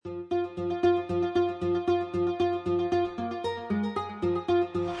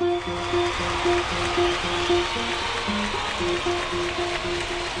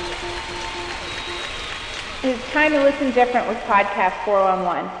time to listen different with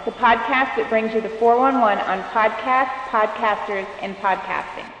podCast411, the podcast that brings you the 411 on podcasts, podcasters, and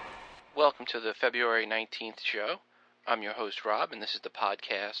podcasting. Welcome to the February 19th show. I'm your host, Rob, and this is the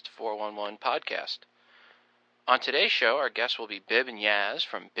podCast411 podcast. On today's show, our guests will be Bibb and Yaz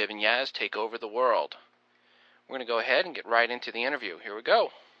from Bibb and Yaz Take Over the World. We're going to go ahead and get right into the interview. Here we go.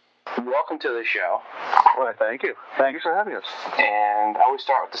 Welcome to the show. Well, thank you. Thanks for having us. And I always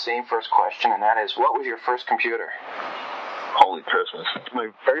start with the same first question, and that is, what was your first computer? Holy Christmas. My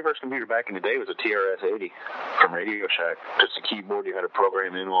very first computer back in the day was a TRS-80 from Radio Shack. Just a keyboard you had to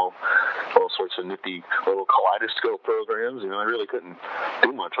program in all sorts of nifty little kaleidoscope programs. You know, I really couldn't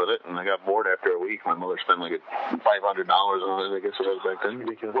do much with it, and I got bored after a week. My mother spent like $500 on it, I guess it was back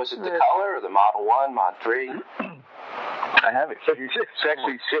then. Was it the color or the Model 1, Mod 3? I have it. It's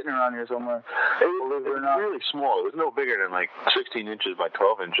actually sitting around here somewhere. It was really small. It was no bigger than like 16 inches by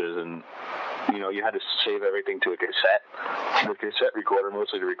 12 inches, and you know, you had to save everything to a cassette. The cassette recorder,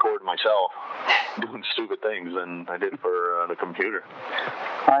 mostly to record myself doing stupid things, than I did for the computer.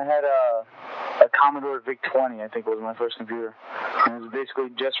 I had a Commodore VIC-20, I think was my first computer. And it was basically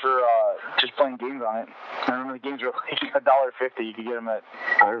just for just playing games on it. I remember the games were like $1.50. You could get them at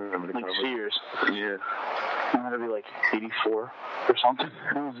Sears. Yeah. And that'd be like 84 or something.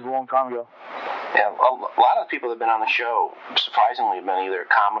 It was a long time ago. Yeah, a lot of people that have been on the show, surprisingly, have been either a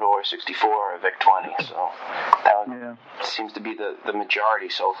Commodore 64 or a VIC-20, so that seems to be the majority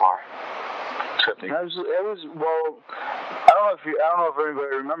so far. It was well, I don't know if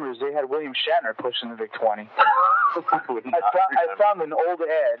everybody remembers, they had William Shatner pushing the VIC-20. I found an old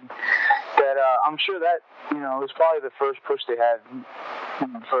ad that I'm sure that, you know, it was probably the first push they had,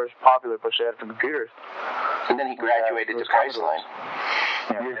 first popular push they had for computers. And then he graduated to Priceline.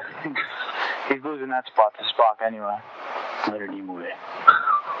 Yeah. He's losing that spot to Spock anyway. Leonard Nimoy.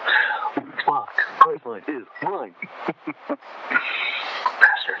 Spock, Priceline is mine.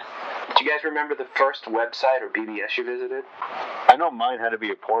 Bastard. Do you guys remember the first website or BBS you visited? I know mine had to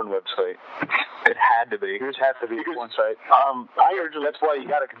be a porn website. It had to be. Yours had to be a porn site. That's why you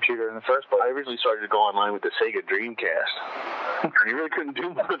got a computer in the first place. I originally started to go online with the Sega Dreamcast. You really couldn't do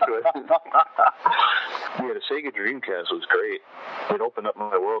much with it. Yeah, the Sega Dreamcast was great. It opened up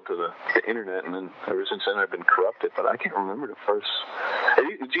my world to the internet, and then ever since then I've been corrupted. But I can't remember the first.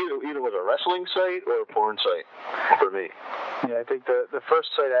 It either was a wrestling site or a porn site for me. Yeah, I think the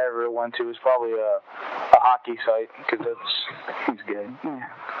first site I ever went to was probably a hockey site, because he's gay.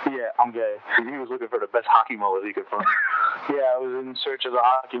 Yeah, I'm gay. He was looking for the best hockey mullet he could find. Yeah, I was in search of the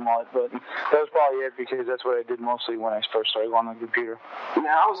hockey mullet, but that was probably it, because that's what I did mostly when I first started on the computer.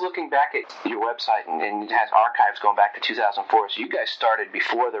 Now, I was looking back at your website, and it has archives going back to 2004, so you guys started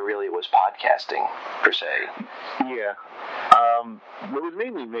before there really was podcasting, per se. Yeah. It was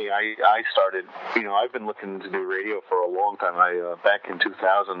mainly me. I started, you know, I've been looking to do radio for a long time. Back in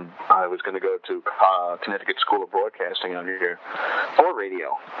 2000, I was going to go to Connecticut School of Broadcasting out here for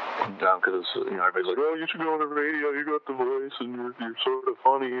radio. Because, you know, everybody's like, oh, you should go on the radio, you got the voice, and you're sort of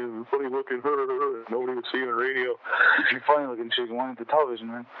funny and funny looking. Nobody would see you on the radio. If you're funny looking, so you can go into television,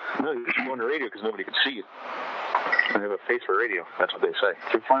 man. No, you should go on the radio because nobody could see you. I have a face for radio. That's what they say.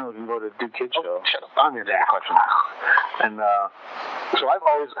 If you're funny looking, go to the Kids Show. Shut up. I'm answering the question. And so I've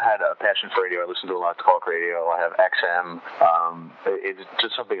always had a passion for radio. I listen to a lot of talk radio. I have XM. It's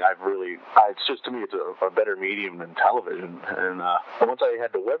just something it's just, to me, it's a better medium than television. And once I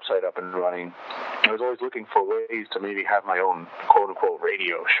had the website up and running, I was always looking for ways to maybe have my own quote-unquote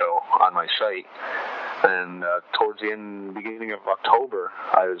radio show on my site. And towards the beginning of October,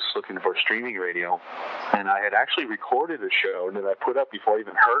 I was looking for streaming radio, and I had actually recorded a show that I put up before I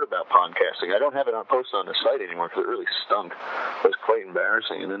even heard about podcasting. I don't have it posted on the site anymore because it really stunk. It was quite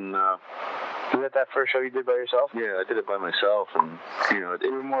embarrassing. And then was that first show you did by yourself? Yeah, I did it by myself, and you know, it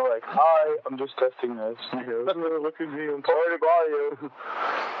was more like, "Hi, I'm just testing this." You know, look at me, I'm sorry to bother you.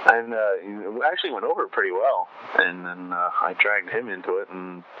 And it actually went over pretty well. And then I dragged him into it,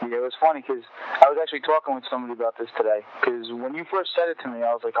 and yeah, it was funny because I was actually talking with somebody about this today. Because when you first said it to me,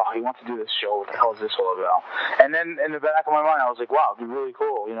 I was like, "Oh, he wants to do this show. What the hell is this all about?" And then in the back of my mind, I was like, "Wow, it'd be really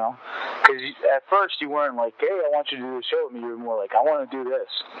cool," you know? Because at first you weren't like, "Hey, I want you to do this show with me." You were more like, "I want to do this."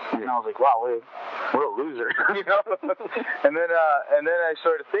 And I was like, "Wow, what a loser," you know? and then I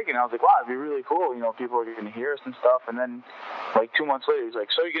started thinking, I was like, "Wow, it'd be really cool. You know, people are going to hear us and stuff." And then like 2 months later, he's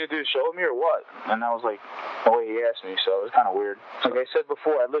like, "So you going to do a show with me or what?" And I was like, the way he asked me, so it was kind of weird. Like I said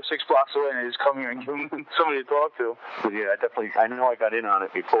before, I live 6 blocks away, and I just come here and give him somebody to talk to. But yeah, I know I got in on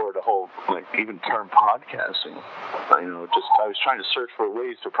it before the whole, like, even term podcasting. I was trying to search for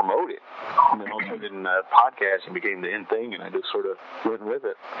ways to promote it. And then all of a sudden, podcasting became the in thing, and I just sort of went with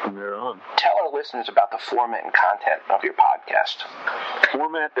it from there on. Tell tell our listeners about the format and content of your podcast?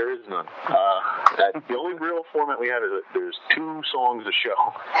 Format, there is none. The only real format we have is that there's 2 songs a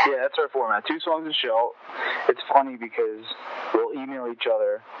show. Yeah, that's our format. 2 songs a show. It's funny because we'll email each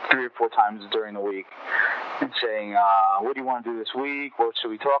other 3 or 4 times during the week and saying, what do you want to do this week? What should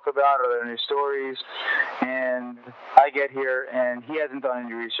we talk about? Are there any stories? And I get here, and he hasn't done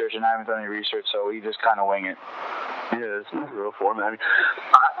any research, and I haven't done any research, so we just kind of wing it. Yeah, there's no real format. I mean,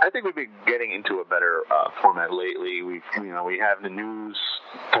 I think we've been getting into a better format lately. We have the news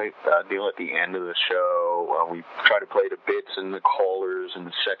type deal at the end of the show. We try to play the bits and the callers in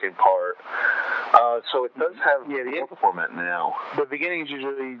the second part. So it does have the format now. The beginning is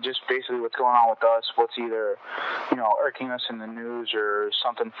usually just basically what's going on with us, what's either, irking us in the news or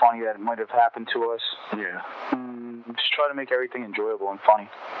something funny that might have happened to us. Yeah. Just try to make everything enjoyable and funny.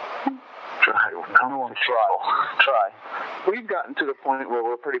 Try. We've gotten to the point where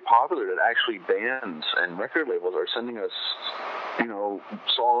we're pretty popular that actually bands and record labels are sending us,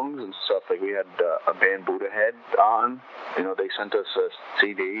 songs and stuff. Like we had a band Buddha Head on. They sent us a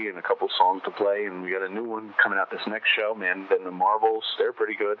CD and a couple songs to play, and we got a new one coming out this next show, man. Then the Marvels, they're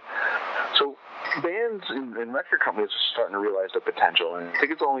pretty good. So bands and record companies are starting to realize the potential, and I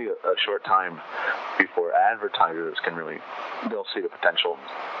think it's only a short time before advertisers they'll see the potential.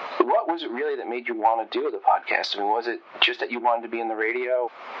 What was it really that made you want to do the podcast? I mean, was it just that you wanted to be in the radio?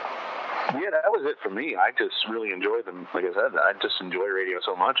 Yeah, that was it for me. I just really enjoy them. Like I said, I just enjoy radio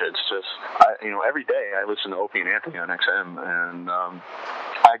so much. It's just, every day I listen to Opie and Anthony on XM, and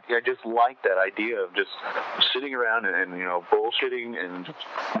I just like that idea of just sitting around and bullshitting and just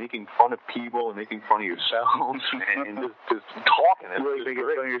making fun of people and making fun of yourselves and just talking. You really make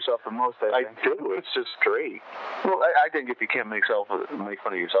fun of yourself the most, I think. I do. It's just great. Well, I think if you can't make fun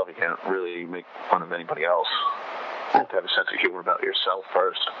of yourself, you can't really make fun of anybody else. You have to have a sense of humor about yourself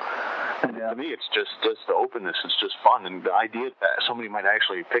first. And to me, it's just the openness. It's just fun, and the idea that somebody might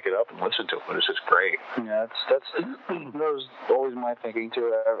actually pick it up and listen to it is just great. Yeah, that was always my thinking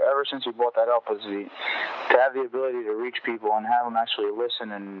too. Ever since you brought that up, was to have the ability to reach people and have them actually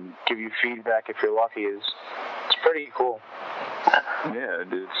listen and give you feedback if you're lucky. It's pretty cool. Yeah,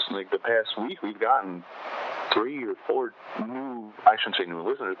 it's like the past week we've gotten 3 or 4 new, I shouldn't say new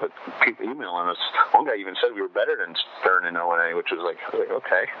listeners, but people emailing us. One guy even said we were better than Stern and O&A, which was like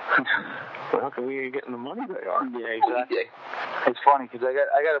okay. Well, how can we get in the money they are? Yeah, exactly. It's funny because I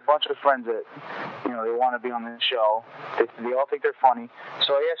got a bunch of friends that, they want to be on this show. They all think they're funny.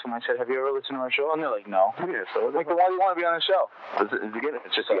 So I asked them, I said, have you ever listened to our show? And they're like, no. Yeah, so like, why do you want to be on the show? Again,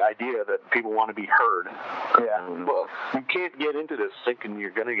 it's just the idea that people want to be heard. Yeah. Well, you can't get into this thinking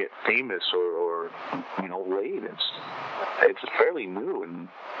you're going to get famous or laid. It's fairly new, and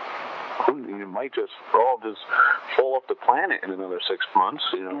you might all just fall off the planet in another 6 months.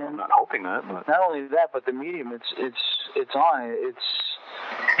 I'm not hoping that. But not only that, but the medium it's on.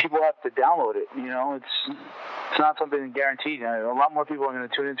 People have to download it. It's not something guaranteed. A lot more people are going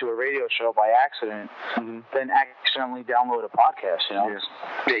to tune into a radio show by accident than accidentally download a podcast. Yeah,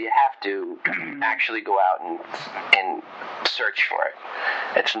 you have to actually go out and search for it.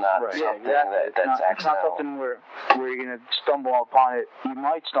 It's not something that's accidental. It's not something where you're going to stumble upon it. You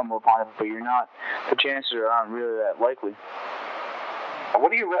might stumble upon it, but you're not. The chances aren't really that likely.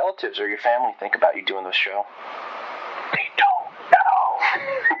 What do your relatives or your family think about you doing this show? They don't know.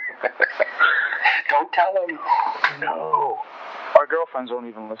 Don't tell them. No. Our girlfriends don't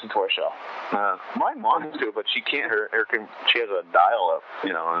even listen to our show. My mom does too, but she can't. She has a dial-up,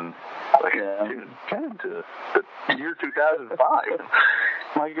 and get into the year 2005.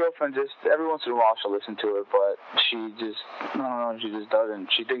 My girlfriend just every once in a while she'll listen to it, but she just doesn't.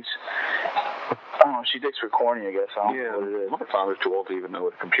 She thinks we're corny, I guess. I don't know what it is. My father's too old to even know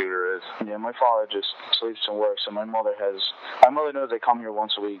what a computer is. Yeah, my father just sleeps and works, and my mother knows I come here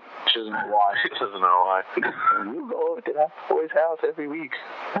once a week. She doesn't know why. She doesn't know why. You go over to that boy's house every week.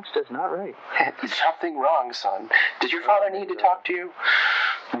 That's just not right. There's something wrong, son. Does your father need to talk to you?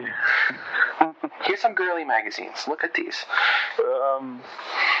 Yeah. Here's some girly magazines. Look at these.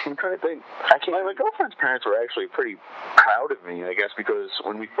 I'm trying to think. My girlfriend's parents were actually pretty proud of me, I guess, because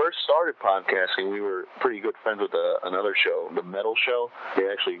when we first started podcasting, we were pretty good friends with another show, the Metal Show. They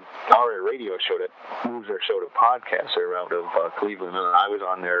actually are a radio show that moves their show to podcast. They're out of Cleveland, and I was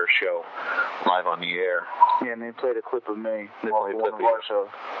on their show live on the air. Yeah, and they played a clip of me. They played a clip of our show.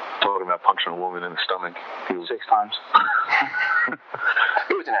 Talking about punching a woman in the stomach. 6 times.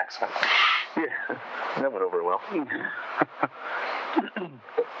 It was an accident. Yeah, that went over well.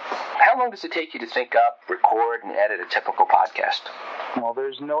 How long does it take you to think up, record, and edit a typical podcast? Well,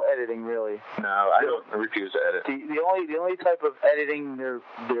 there's no editing really. No, I refuse to edit. The only type of editing there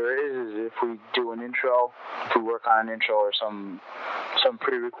is if we do an intro, if we work on an intro or some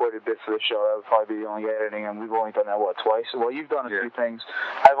pre-recorded bit for the show. That would probably be the only editing, and we've only done that twice. Well, you've done a few things.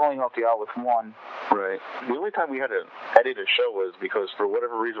 I've only helped you out with one. Right. The only time we had to edit a show was because for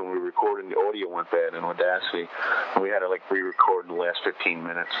whatever reason we recorded and the audio went bad in Audacity, and we had to re-record the last 15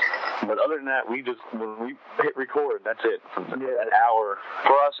 minutes. But other than that, when we hit record, that's it. An hour.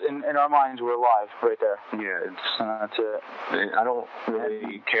 For us, in our minds, we're live right there. Yeah, that's it. I don't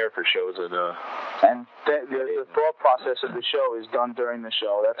really care for shows that. And the thought process of the show is done during the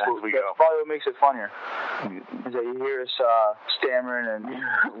show. That's probably what makes it funnier. Is that you hear us stammering and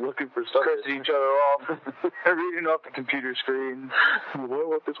looking for stuff, cursing each other off, reading off the computer screen. Why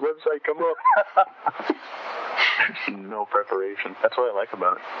won't this website come up? No preparation. That's what I like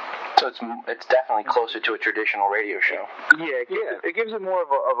about it. So it's definitely closer to a traditional radio show. Yeah, it gives it more of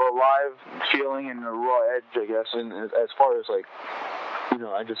a live feeling and a raw edge, I guess. And as far as I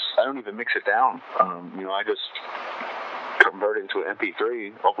don't even mix it down. I just convert it into an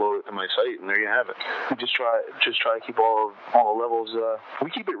MP3, upload it to my site, and there you have it. We just try to keep all the levels. We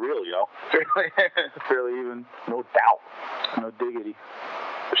keep it real, fairly even. No doubt, no diggity,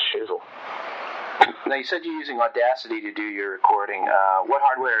 shizzle. Now, you said you're using Audacity to do your recording. What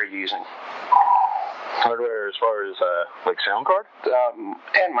hardware are you using? Hardware as far as sound card?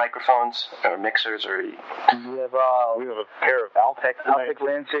 And microphones or mixers or. We have a pair of Altec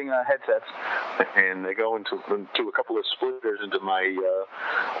Lansing headsets, and they go into a couple of splitters into my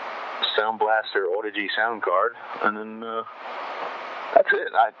Sound Blaster Audigy sound card, and then that's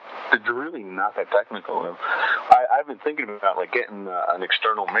it. It's really not that technical. I've been thinking about getting an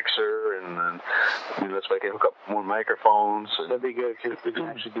external mixer, and that's why I can hook up more microphones. That'd be good because we can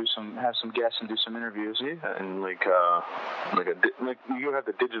actually have some guests and do some interviews. Yeah, and you have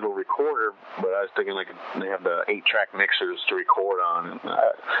the digital recorder, but I was thinking they have the 8-track mixers to record on,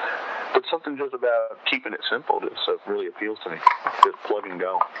 but something just about keeping it simple just really appeals to me. Just plug and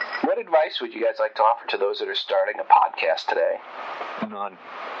go. What advice would you guys like to offer to those that are starting a podcast today? None.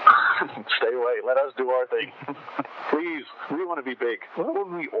 Stay away. Let us do our thing. Please. We want to be big. What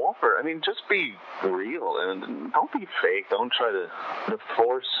would we offer? I mean, just be real and don't be fake. Don't try to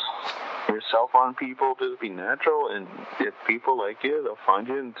force yourself on people. Just be natural, and if people like you, they'll find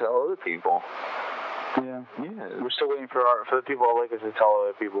you and tell other people. Yeah. We're still waiting for the people that like us to tell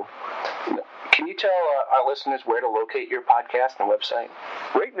other people. Can you tell our listeners where to locate your podcast and website?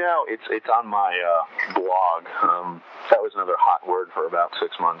 Right now, it's on my blog. That was another hot word for about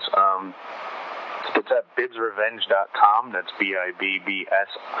 6 months. It's at bibbsrevenge.com. That's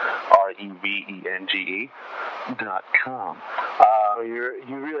BIBBSREVENGE.com.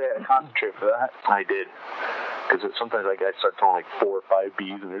 You really had to concentrate for that. I did. Because sometimes I start throwing 4 or 5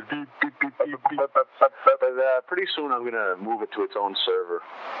 B's and there's beep, beep, beep, beep, beep. But pretty soon I'm going to move it to its own server.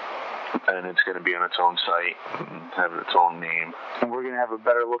 And it's going to be on its own site and have its own name. And we're going to have a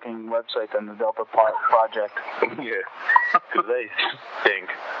better looking website than the Delta Project. Yeah, because they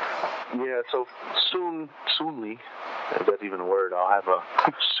stink. Yeah, so soonly, if that's even a word, I'll have a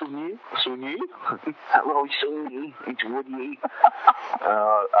soonly. Hello, soonly. It's Woody.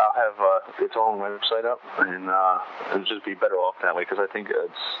 I'll have its own website up, and it'll just be better off that way, because I think a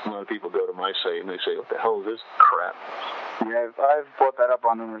lot of people go to my site and they say, what the hell is this crap? Yeah, I've brought that up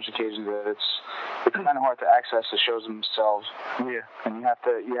on numerous occasions that it's kind of hard to access the shows themselves. Yeah, and you have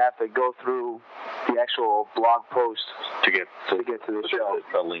to go through the actual blog post to get to the show.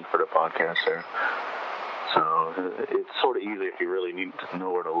 A link for the podcast there. So it's sort of easy if you really need to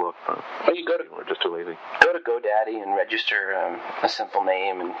know where to look. But we're just too lazy. Go to GoDaddy and register a simple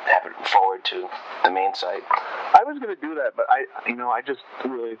name and have it forward to the main site. I was going to do that, but I just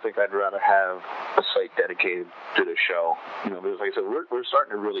really think I'd rather have a site dedicated to the show. Because like I said, we're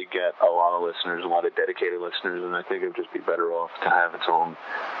starting to really get a lot of listeners, a lot of dedicated listeners, and I think it would just be better off to have its own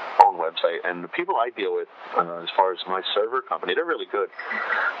website. And the people I deal with, as far as my server company, they're really good.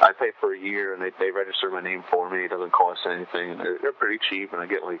 I pay for a year, and they register my name for me. It doesn't cost anything. They're pretty cheap, and I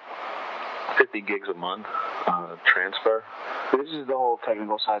get 50 gigs a month transfer. This is the whole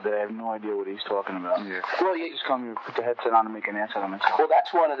technical side that I have no idea what he's talking about. Yeah. Well, you just come here, put the headset on, and make an ass out of myself. Well,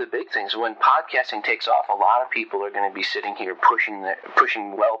 that's one of the big things. When podcasting takes off, a lot of people are going to be sitting here pushing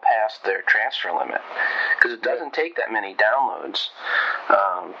well past their transfer limit, because it doesn't take that many downloads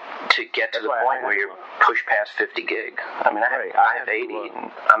to get to the point where you're pushed past 50 gig. I mean, I have 80,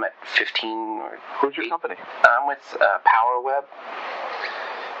 and I'm at 15. Who's your company? I'm with PowerWeb.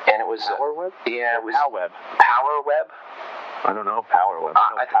 And it was PowerWeb? Yeah, it was PowerWeb. PowerWeb. I don't know PowerWeb.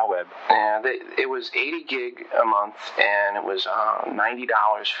 PowerWeb. Yeah, it was 80 gig a month, and it was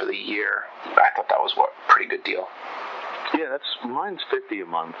 $90 for the year. I thought that was a pretty good deal. Yeah, mine's $50 a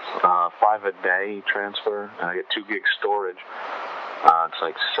month, $5 a day transfer, and I get 2 gig storage. It's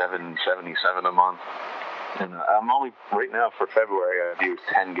like $7.77 a month, and I'm only right now for February. I've used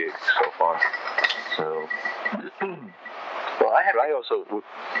 10 gigs so far. So, well, I was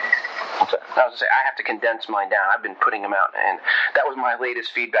gonna say I have to condense mine down. I've been putting them out, and that was my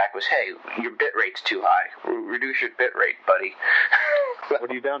latest feedback. Was, hey, your bit rate's too high. Reduce your bit rate, buddy. What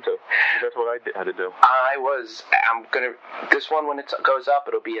are you down to? That's what I had to do. This one, when it goes up,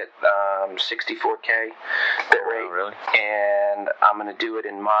 it'll be at 64K bit rate. Oh, really? And I'm going to do it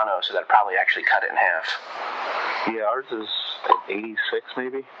in mono, so that'll probably actually cut it in half. Yeah, ours is 86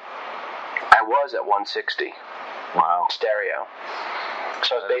 maybe. I was at 160. Wow. Stereo.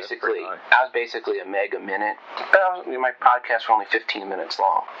 So I was basically a meg a minute. But my podcasts were only 15 minutes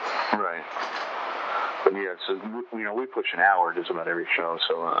long. Right. But yeah, so we push an hour just about every show,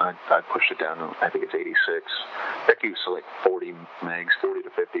 so I pushed it down to, I think it's 86. Becky used to like 40 megs, 40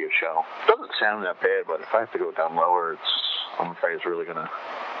 to 50 a show. Doesn't sound that bad, but if I have to go down lower, I'm afraid it's really gonna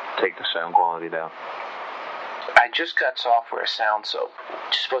take the sound quality down. I just got software, Sound Soap.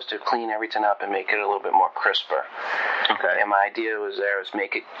 It's supposed to clean everything up and make it a little bit more crisper. Okay. And my idea was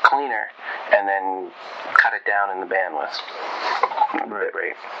make it cleaner and then cut it down in the bandwidth.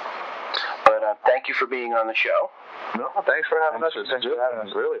 Right. But thank you for being on the show. No, thanks for having us. It's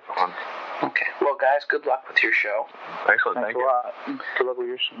really fun. Okay. Well, guys, good luck with your show. Excellent. Thank you. Good luck with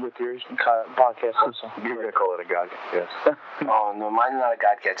your podcast also. You're going to call it a Godcast. Oh, no, mine's not a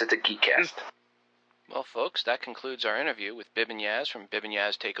Godcast. It's a Geekcast. Well, folks, that concludes our interview with Bibb and Yaz from Bibb and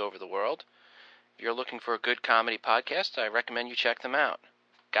Yaz Take Over the World. If you're looking for a good comedy podcast, I recommend you check them out.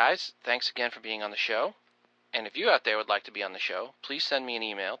 Guys, thanks again for being on the show. And if you out there would like to be on the show, please send me an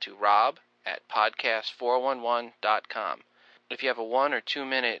email to rob@podcast411.com. If you have a 1 or 2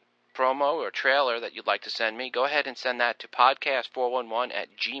 minute promo or trailer that you'd like to send me, go ahead and send that to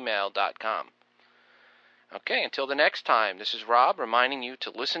podcast411@gmail.com. Okay, until the next time, this is Rob reminding you to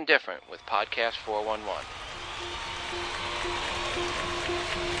listen different with Podcast 411.